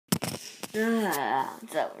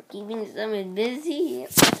So we're keeping someone busy.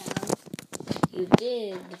 You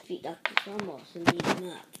did defeat Dr. Crumbles and beat him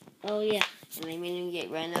up. Oh yeah, and I made him get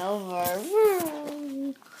run over.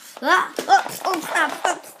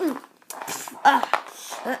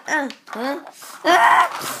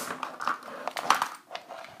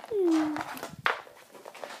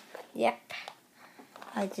 Yep,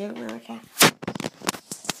 I do remember that.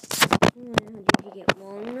 Did you get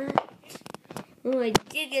walnut? Oh, I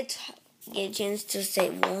did get a chance to say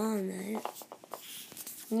walnut.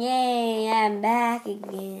 Yay, I'm back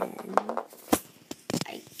again.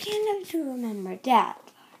 I kind of do remember that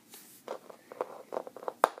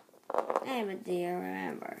part. But do you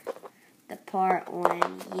remember the part when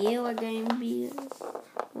you were going to be...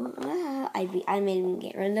 I made him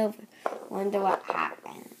get run over. Wonder what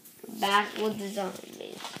happened. Back with the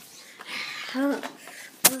zombies.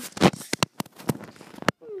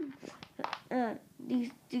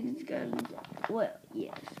 These guys... Well,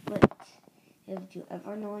 yes, but... If you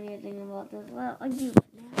ever know anything about this, well, I do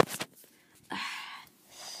now.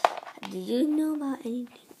 Do you know about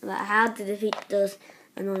anything about how to defeat those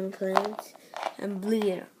annoying plants? And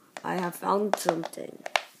Bleeder, I have found something.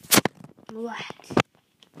 What?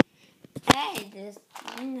 Hey, this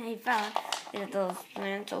thing I found is those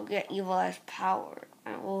plants will get evil as power.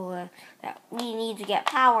 And that we need to get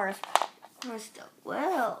powers.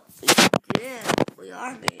 Well, we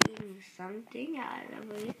are making something out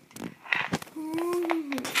of it.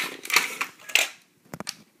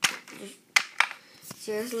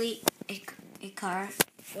 Seriously, a car?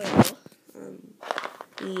 Well,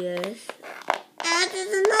 yes. That is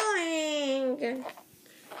annoying.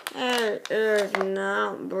 It is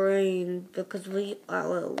not brain because we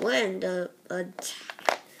will win the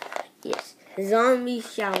attack. Yes,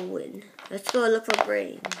 zombies shall win. Let's go look for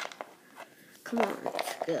brain. Come on,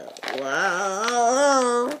 let's go.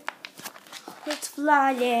 Wow. Let's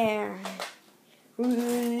fly there.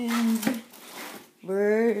 Brains.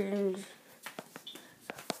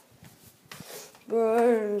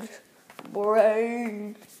 Brains.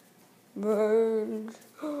 Brains. Brains.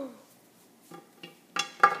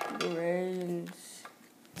 Brains.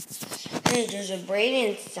 Hey, there's a brain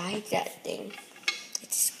inside that thing.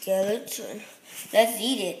 It's a skeleton. Let's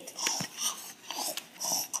eat it.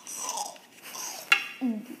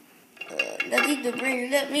 Let's eat the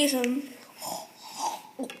brain. Let me some.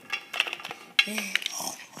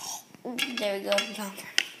 There we go.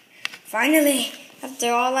 Finally,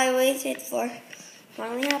 after all I waited for,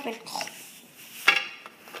 finally happened.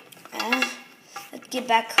 Let's get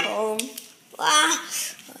back home. I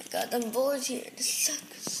got them boards here. This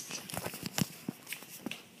sucks.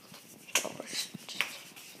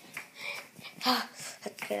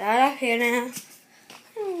 Let's get out of here now.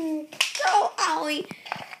 Go, Owie.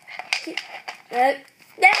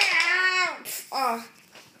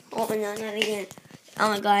 Oh no, not again. Oh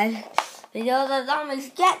my god. Because the zombies,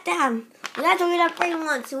 get them. We got to eat our brain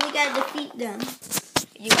once, so we gotta defeat them.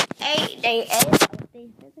 They ate. They said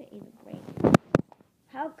they ate a brain.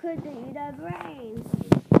 How could they eat our brain?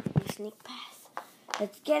 Sneak past.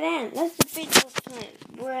 Let's get in. Let's defeat those plants.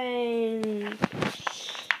 Brain.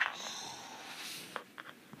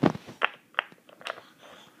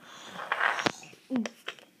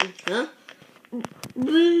 Huh?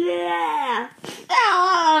 Blah.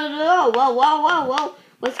 Whoa.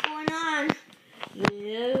 What's going on?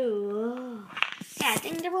 Yeah, I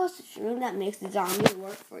think there was a shroom that makes the zombies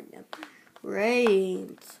work for them.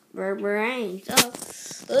 Brains.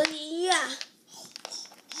 Oh, yeah.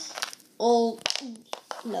 Oh,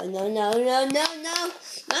 no. Not again.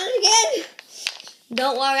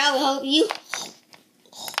 Don't worry, I will help you.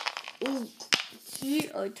 See,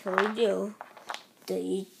 I told you.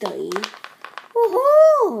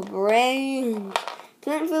 Woohoo! Brains.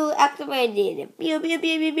 Plant food activated. Pew.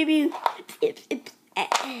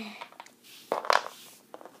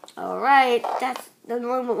 Alright, that's the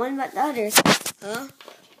normal one, but the others. Huh?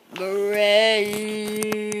 Brains.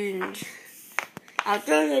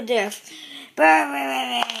 Alternative.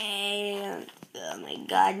 Brains. Oh my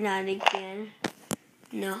god, not again.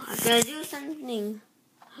 No, I gotta do something.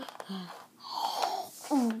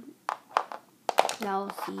 That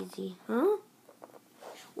was easy. Huh?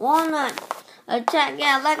 Walnut. Attack.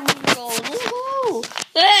 Yeah, let me go. Woohoo!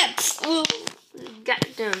 Got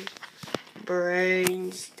them.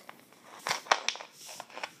 Brains.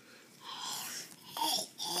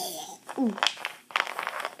 The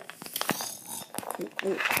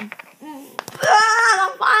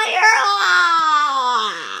fire!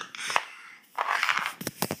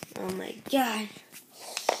 Oh my god.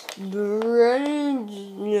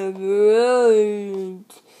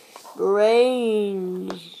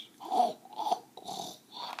 Brains.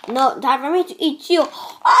 No, time for me to eat you.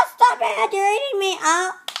 Oh, stop it! You're eating me.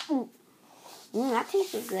 That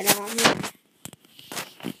tastes so good. I want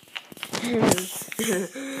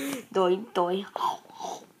it. Doi, doi.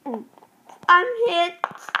 I'm hit.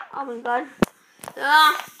 Oh my god.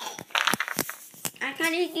 I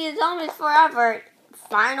can't eat these zombies forever.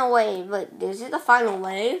 Final wave. But this is the final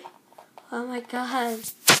wave. Oh my god.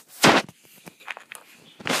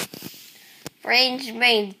 Range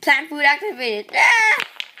main. Plant food activated.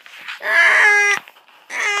 Oh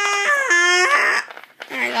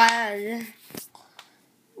my god.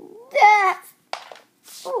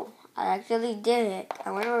 Oh, I actually did it.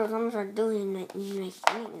 I wonder what the zombies are doing in my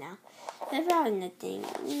screen now. They're probably nothing.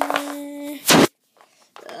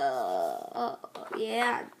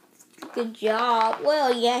 Yeah. Good job.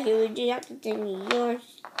 Well, yeah, you did have to tell me yours.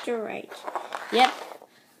 You're right. Yep.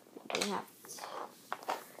 We have to.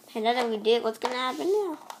 And now that we did, what's gonna happen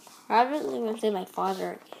now? Probably gonna say my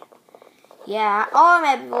father again. Yeah. Or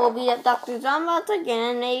maybe we'll beat up Dr. Zombots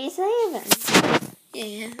again and maybe save him.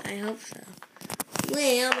 Yeah, I hope so.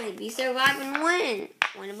 Well, maybe survive and win.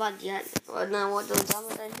 What about Jet? Or not what those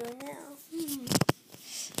zombies are doing now?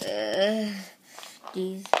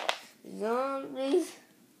 These zombies.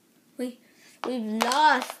 We've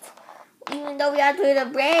lost. Even though we had to eat a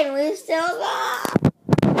brain, we still lost.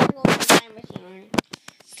 I'm going to the time machine.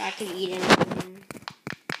 Start to eat him.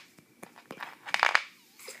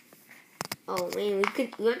 Oh man,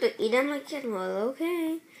 we have to eat him again. Well,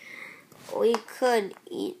 okay. We could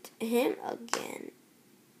eat him again.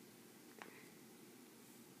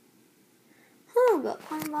 But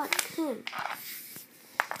what about him?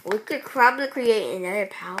 We could probably create another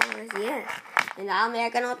powers, yes. And I'll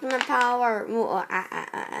make an ultimate power.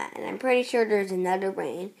 And I'm pretty sure there's another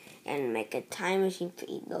brain. And make a time machine to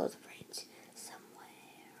eat those brains.